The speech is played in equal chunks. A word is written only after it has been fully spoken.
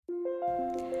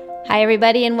Hi,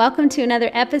 everybody, and welcome to another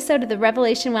episode of the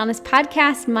Revelation Wellness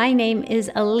Podcast. My name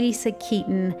is Elisa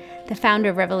Keaton, the founder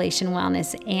of Revelation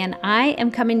Wellness, and I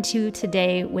am coming to you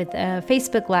today with a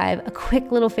Facebook Live, a quick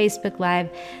little Facebook Live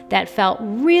that felt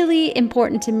really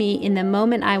important to me in the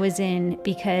moment I was in,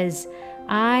 because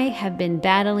I have been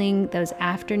battling those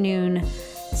afternoon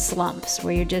slumps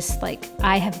where you're just like,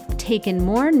 I have taken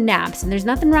more naps, and there's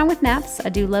nothing wrong with naps. I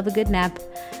do love a good nap,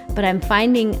 but I'm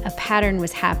finding a pattern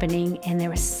was happening, and there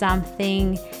was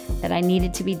something that I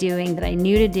needed to be doing, that I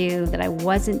knew to do, that I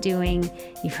wasn't doing.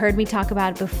 You've heard me talk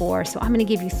about it before, so I'm going to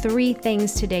give you 3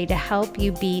 things today to help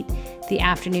you beat the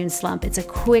afternoon slump. It's a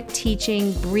quick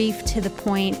teaching, brief to the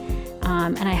point,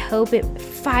 and I hope it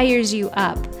fires you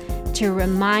up to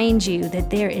remind you that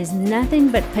there is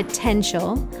nothing but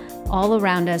potential all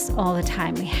around us all the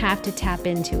time. We have to tap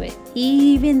into it.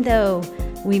 Even though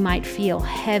we might feel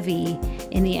heavy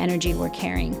in the energy we're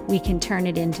carrying, we can turn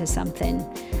it into something.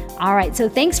 All right, so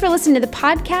thanks for listening to the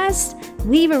podcast.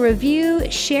 Leave a review,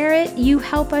 share it. You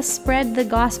help us spread the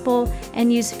gospel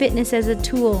and use fitness as a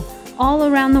tool all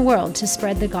around the world to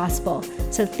spread the gospel.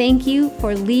 So thank you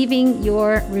for leaving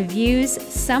your reviews.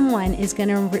 Someone is going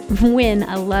to win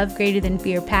a Love Greater Than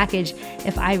Fear package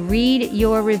if I read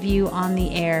your review on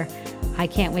the air. I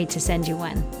can't wait to send you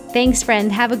one. Thanks,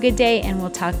 friend. Have a good day, and we'll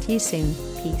talk to you soon.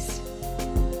 Peace.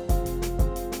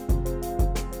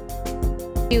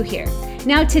 Here.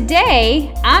 Now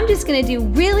today, I'm just going to do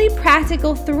really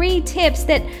practical 3 tips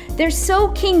that they're so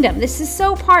kingdom. This is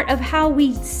so part of how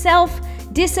we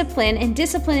self-discipline, and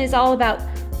discipline is all about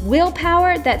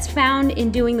willpower that's found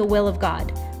in doing the will of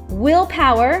God.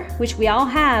 Willpower, which we all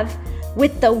have,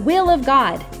 with the will of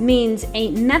God means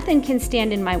ain't nothing can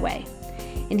stand in my way.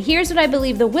 And here's what I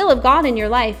believe the will of God in your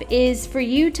life is: for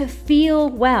you to feel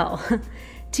well,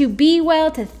 to be well,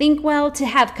 to think well, to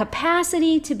have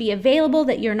capacity, to be available,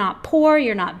 that you're not poor,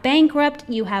 you're not bankrupt,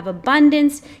 you have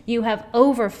abundance, you have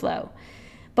overflow.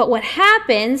 But what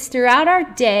happens throughout our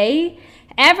day,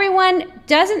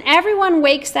 everyone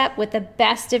wakes up with the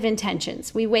best of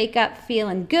intentions. We wake up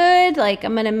feeling good, like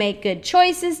I'm going to make good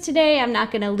choices today. I'm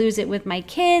not going to lose it with my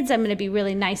kids. I'm going to be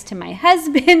really nice to my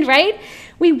husband, right?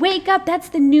 We wake up, that's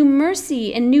the new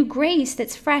mercy and new grace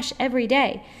that's fresh every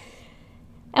day.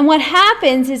 And what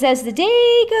happens is as the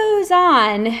day goes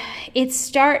on, it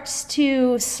starts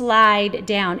to slide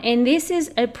down. And this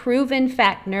is a proven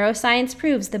fact. Neuroscience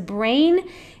proves the brain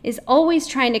is always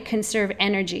trying to conserve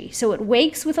energy. So it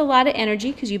wakes with a lot of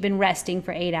energy because you've been resting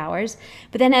for 8 hours.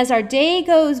 But then as our day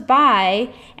goes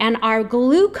by and our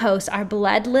glucose, our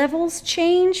blood levels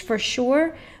change for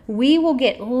sure, we will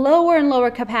get lower and lower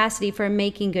capacity for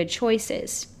making good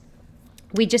choices.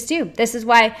 We just do. This is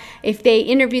why if they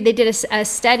did a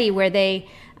study where they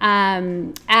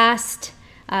they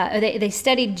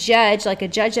studied a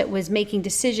judge that was making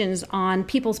decisions on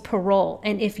people's parole.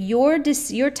 And if your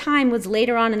time was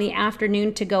later on in the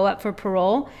afternoon to go up for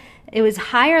parole, it was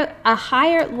a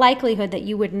higher likelihood that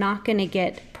you were not going to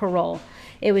get parole.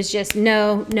 It was just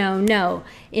no, no, no.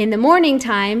 In the morning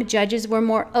time, judges were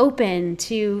more open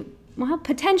to,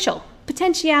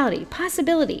 potentiality,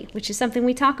 possibility, which is something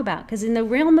we talk about, because in the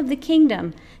realm of the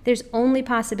kingdom, there's only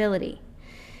possibility.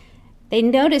 They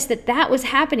noticed that was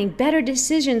happening. Better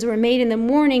decisions were made in the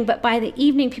morning, but by the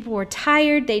evening, people were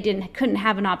tired. They couldn't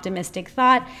have an optimistic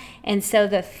thought, and so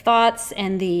the thoughts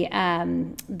and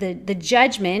the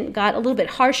judgment got a little bit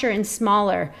harsher and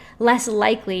smaller, less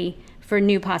likely for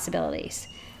new possibilities.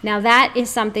 Now that is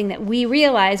something that we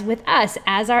realize with us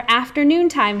as our afternoon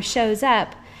time shows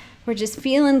up. We're just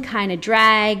feeling kind of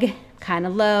drag, kind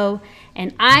of low.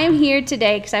 And I'm here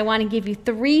today because I want to give you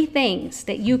 3 things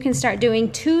that you can start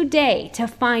doing today to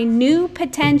find new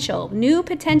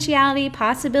potentiality,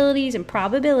 possibilities, and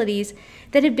probabilities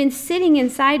that have been sitting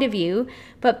inside of you.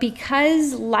 But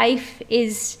because life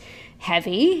is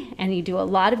heavy and you do a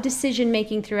lot of decision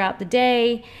making throughout the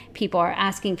day, people are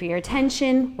asking for your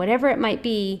attention, whatever it might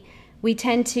be, we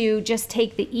tend to just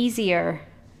take the easier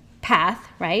path,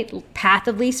 right? Path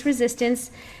of least resistance.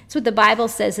 That's what the Bible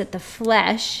says, that the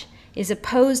flesh is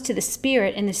opposed to the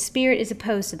spirit and the spirit is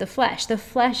opposed to the flesh. The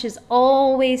flesh is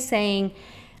always saying,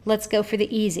 let's go for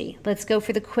the easy. Let's go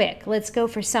for the quick. Let's go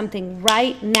for something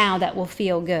right now that will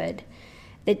feel good.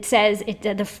 It says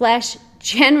the flesh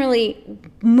generally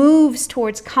moves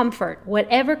towards comfort.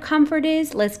 Whatever comfort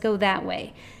is, let's go that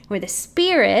way. Where the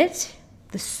spirit,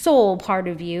 the soul part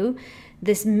of you,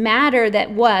 this matter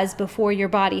that was before your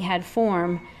body had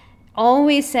form,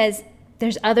 always says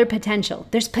there's other potential.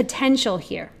 There's potential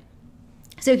here.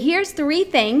 So here's 3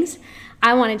 things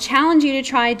I want to challenge you to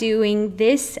try doing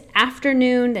this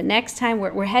afternoon, the next time.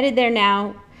 We're headed there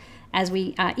now as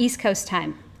we East Coast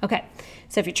time. Okay,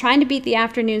 so if you're trying to beat the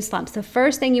afternoon slumps, the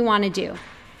first thing you want to do,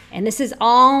 and this is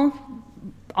all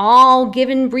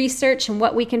given research and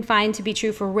what we can find to be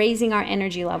true for raising our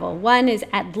energy level. One is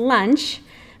at lunch,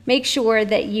 make sure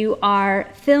that you are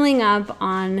filling up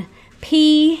on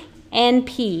P and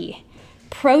P,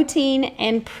 protein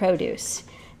and produce.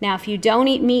 Now, if you don't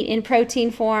eat meat in protein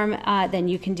form, then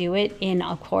you can do it in,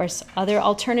 of course, other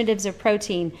alternatives of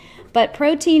protein. But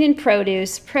protein and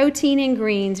produce, protein and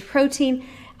greens, protein,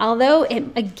 although it,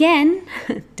 again,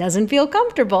 doesn't feel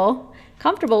comfortable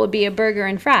would be a burger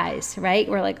and fries, right?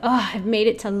 We're like, oh, I've made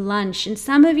it to lunch. And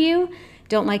some of you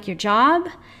don't like your job.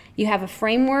 You have a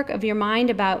framework of your mind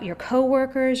about your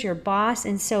coworkers, your boss,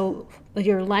 and so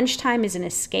your lunchtime is an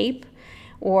escape.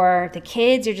 Or the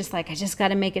kids are just like, I just got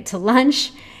to make it to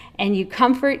lunch, and you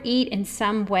comfort eat in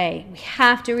some way. We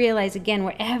have to realize, again,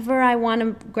 wherever I want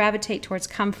to gravitate towards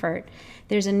comfort,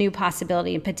 there's a new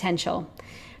possibility and potential.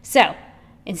 So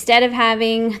instead of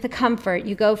having the comfort,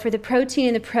 you go for the protein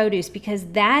and the produce, because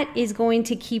that is going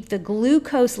to keep the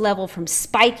glucose level from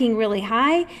spiking really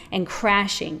high and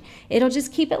crashing. It'll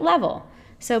just keep it level.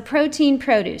 So protein,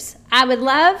 produce. I would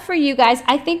love for you guys,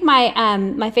 I think my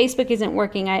Facebook isn't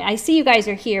working. I see you guys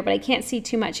are here, but I can't see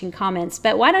too much in comments.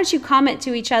 But why don't you comment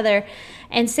to each other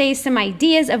and say some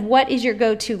ideas of what is your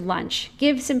go-to lunch?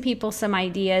 Give some people some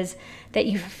ideas that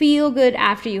you feel good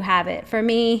after you have it. For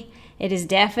me, it is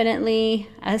definitely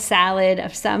a salad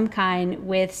of some kind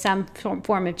with some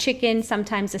form of chicken,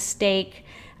 sometimes a steak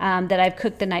that I've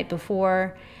cooked the night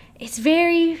before. It's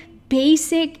very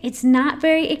basic. It's not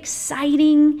very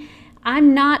exciting.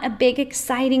 I'm not a big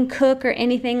exciting cook or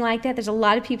anything like that. There's a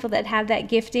lot of people that have that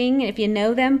gifting. If you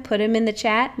know them, put them in the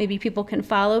chat. Maybe people can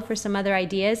follow for some other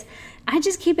ideas. I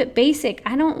just keep it basic.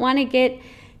 I don't want to get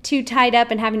too tied up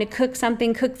in having to cook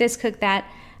something, cook this, cook that.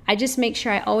 I just make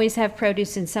sure I always have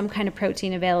produce and some kind of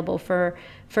protein available for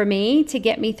me to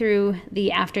get me through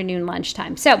the afternoon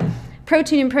lunchtime. So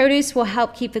protein and produce will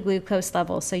help keep the glucose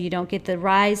level so you don't get the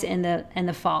rise and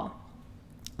the fall.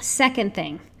 Second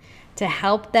thing to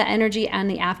help the energy on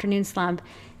the afternoon slump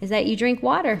is that you drink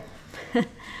water.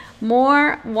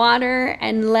 More water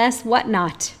and less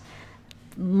whatnot.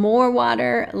 More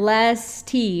water, less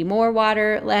tea. More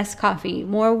water, less coffee.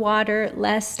 More water,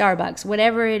 less Starbucks.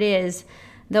 Whatever it is,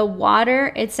 the water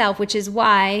itself, which is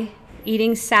why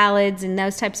eating salads and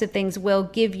those types of things will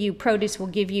give you, produce will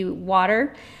give you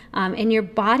water in your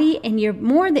body, and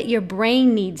more that your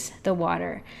brain needs the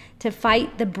water to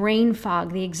fight the brain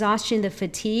fog, the exhaustion, the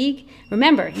fatigue.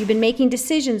 Remember, you've been making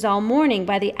decisions all morning.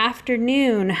 By the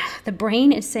afternoon, the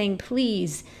brain is saying,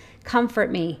 please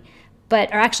comfort me. Or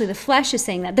actually the flesh is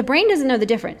saying that. The brain doesn't know the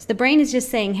difference. The brain is just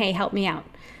saying, hey, help me out.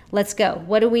 Let's go.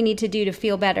 What do we need to do to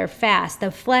feel better fast?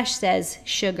 The flesh says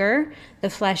sugar.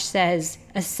 The flesh says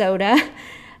a soda.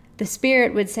 The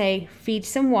spirit would say, feed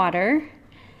some water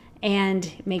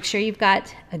and make sure you've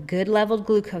got a good leveled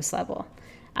glucose level.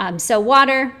 So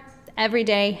water every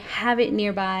day, have it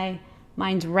nearby.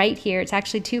 Mine's right here. It's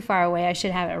actually too far away. I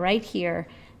should have it right here.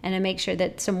 And I make sure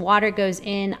that some water goes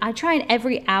in. I try it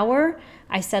every hour.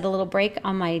 I set a little break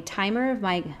on my timer of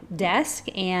my desk,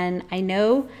 and I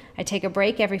know I take a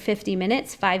break every 50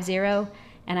 minutes, 50, and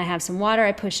I have some water.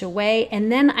 I push away,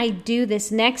 and then I do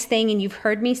this next thing, and you've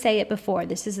heard me say it before.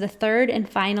 This is the third and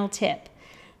final tip.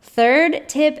 Third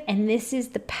tip, and this is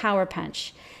the power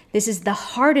punch. This is the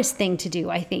hardest thing to do,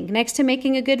 I think. Next to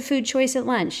making a good food choice at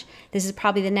lunch, this is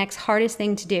probably the next hardest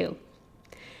thing to do.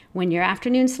 When your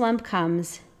afternoon slump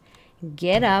comes,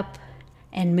 get up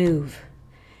and move.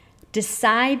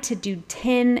 Decide to do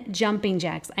 10 jumping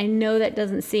jacks. I know that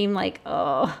doesn't seem like,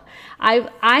 I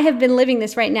have been living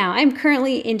this right now. I'm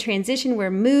currently in transition. We're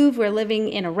living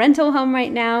in a rental home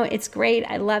right now. It's great.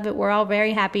 I love it. We're all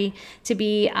very happy to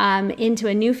be into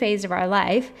a new phase of our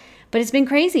life. But it's been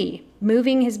crazy.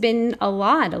 Moving has been a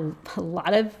lot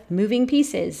of moving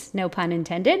pieces, no pun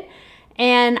intended.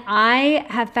 And I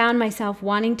have found myself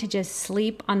wanting to just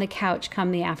sleep on the couch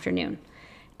come the afternoon.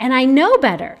 And I know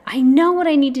better. I know what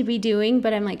I need to be doing,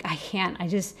 but I'm like, I can't.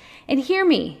 And hear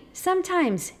me.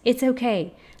 Sometimes it's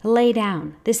okay. Lay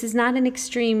down. This is not an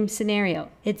extreme scenario.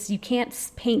 You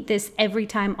can't paint this every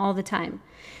time, all the time.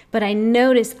 But I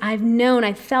noticed, I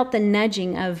felt the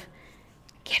nudging of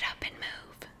get up and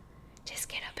move. Just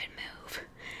get up and move.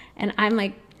 And I'm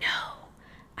like, no,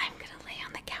 I'm going to lay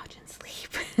on the couch and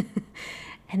sleep.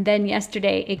 And then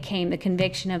yesterday it came, the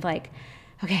conviction of like,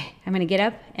 okay, I'm going to get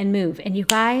up and move. And you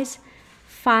guys,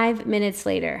 5 minutes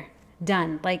later,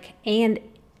 done. And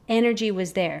energy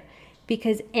was there.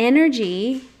 Because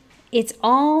energy, it's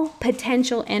all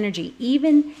potential energy.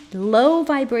 Even low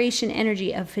vibration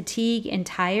energy of fatigue and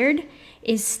tired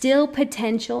is still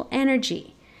potential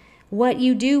energy. what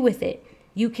you do with it.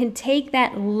 You can take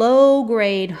that low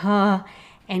grade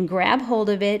and grab hold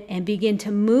of it and begin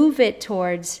to move it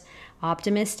towards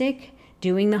optimistic,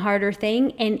 doing the harder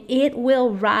thing, and it will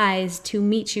rise to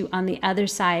meet you on the other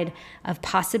side of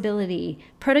possibility,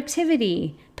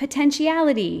 productivity,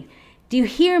 potentiality. Do you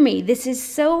hear me? This is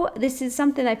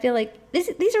something I feel like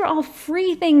these are all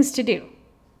free things to do.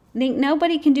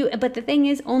 Nobody can do it, but the thing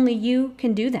is, only you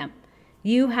can do them.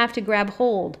 You have to grab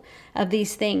hold of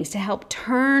these things to help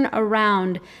turn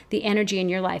around the energy in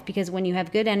your life, because when you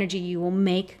have good energy, you will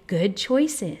make good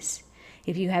choices.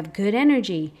 If you have good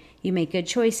energy, you make good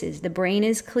choices. The brain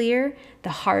is clear, the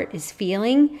heart is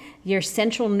feeling, your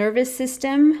central nervous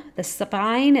system, the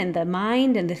spine and the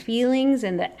mind and the feelings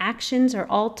and the actions are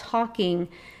all talking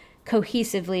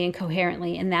cohesively and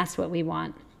coherently, and that's what we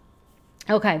want.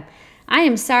 Okay. I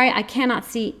am sorry I cannot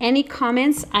see any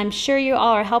comments. I'm sure you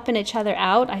all are helping each other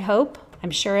out. I hope.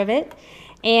 I'm sure of it.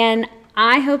 And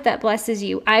I hope that blesses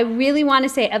you. I really want to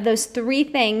say, of those 3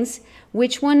 things,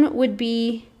 which one would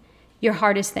be your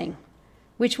hardest thing?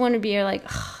 Which one would be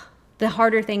the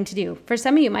harder thing to do? For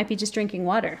some of you, it might be just drinking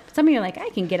water. Some of you are like, I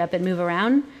can get up and move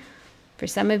around. For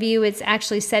some of you, it's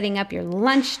actually setting up your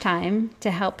lunchtime to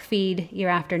help feed your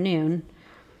afternoon.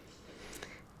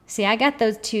 See, I got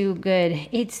those 2 good.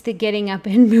 It's the getting up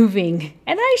and moving.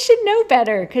 And I should know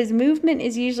better, because movement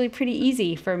is usually pretty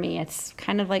easy for me. It's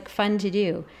kind of like fun to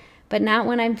do. But not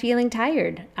when I'm feeling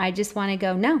tired. I just want to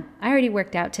go, no, I already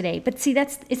worked out today. But see,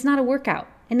 it's not a workout.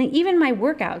 And even my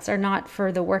workouts are not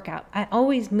for the workout. I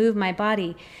always move my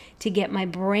body to get my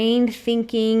brain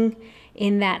thinking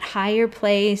in that higher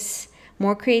place,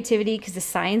 more creativity, because the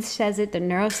science says it. The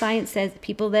neuroscience says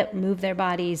people that move their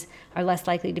bodies are less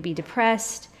likely to be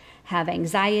depressed, have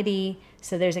anxiety.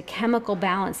 So there's a chemical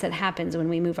balance that happens when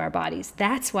we move our bodies.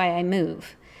 That's why I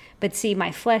move. But see,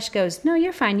 my flesh goes, no,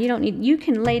 you're fine. You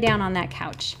can lay down on that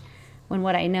couch. When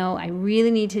what I know I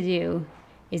really need to do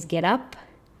is get up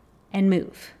and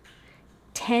move.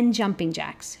 10 jumping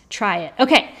jacks. Try it.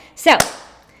 Okay, so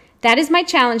that is my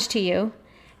challenge to you.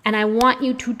 And I want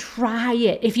you to try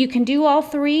it. If you can do all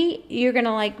 3, you're going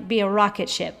to be a rocket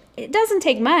ship. It doesn't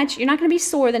take much. You're not going to be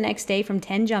sore the next day from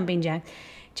 10 jumping jacks.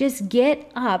 Just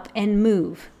get up and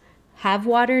move. Have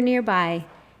water nearby.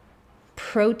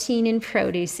 Protein and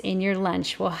produce in your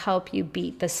lunch will help you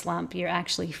beat the slump. You're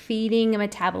actually feeding a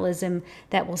metabolism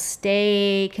that will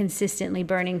stay consistently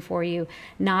burning for you,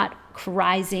 not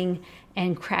rising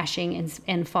and crashing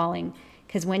and falling.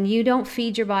 Because when you don't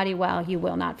feed your body well, you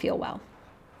will not feel well.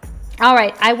 All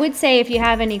right, I would say if you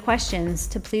have any questions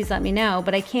to please let me know,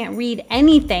 but I can't read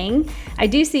anything. I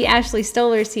do see Ashley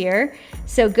Stoller's here,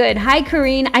 so good. Hi,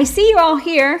 Corrine. I see you all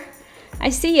here. I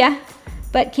see ya,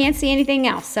 but can't see anything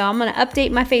else. So I'm going to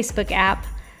update my Facebook app.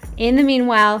 In the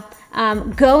meanwhile,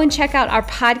 go and check out our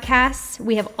podcasts.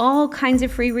 We have all kinds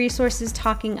of free resources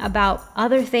talking about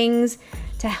other things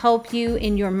to help you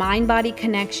in your mind-body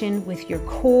connection with your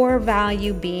core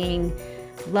value being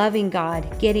loving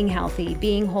God, getting healthy,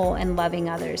 being whole, and loving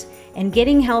others. And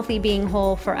getting healthy, being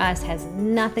whole for us has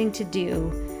nothing to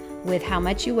do with how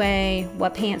much you weigh,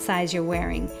 what pant size you're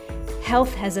wearing.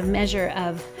 Health has a measure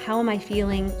of how am I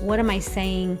feeling? What am I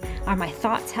saying? Are my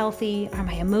thoughts healthy? Are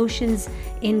my emotions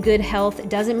in good health? It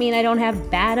doesn't mean I don't have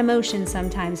bad emotions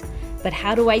sometimes, but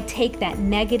how do I take that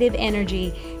negative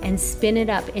energy and spin it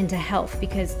up into health?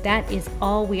 Because that is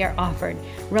all we are offered.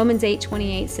 Romans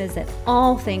 8:28 says that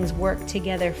all things work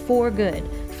together for good,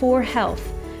 for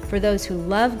health, for those who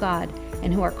love God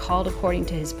and who are called according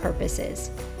to his purposes.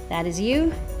 That is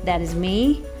you, that is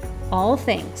me. All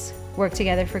things work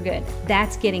together for good.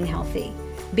 That's getting healthy.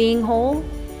 Being whole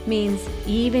means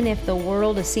even if the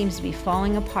world seems to be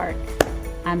falling apart,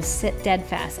 I'm dead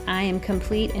fast. I am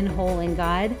complete and whole in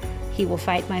God. He will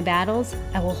fight my battles.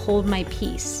 I will hold my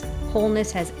peace.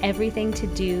 Wholeness has everything to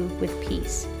do with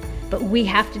peace. But we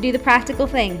have to do the practical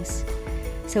things.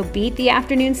 So beat the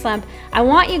afternoon slump. I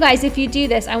want you guys, if you do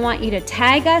this, I want you to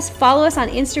tag us, follow us on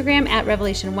Instagram at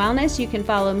Revelation Wellness. You can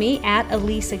follow me at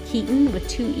Alisa Keeton with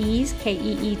 2 E's,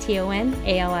 Keeton,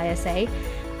 Alisa.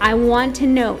 I want to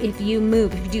know if you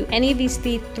move, if you do any of these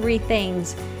 3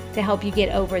 things to help you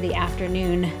get over the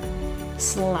afternoon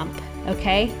slump,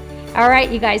 okay? All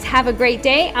right, you guys, have a great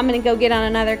day. I'm going to go get on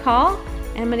another call,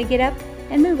 and I'm going to get up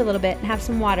and move a little bit and have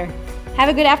some water. Have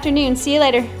a good afternoon. See you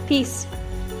later. Peace.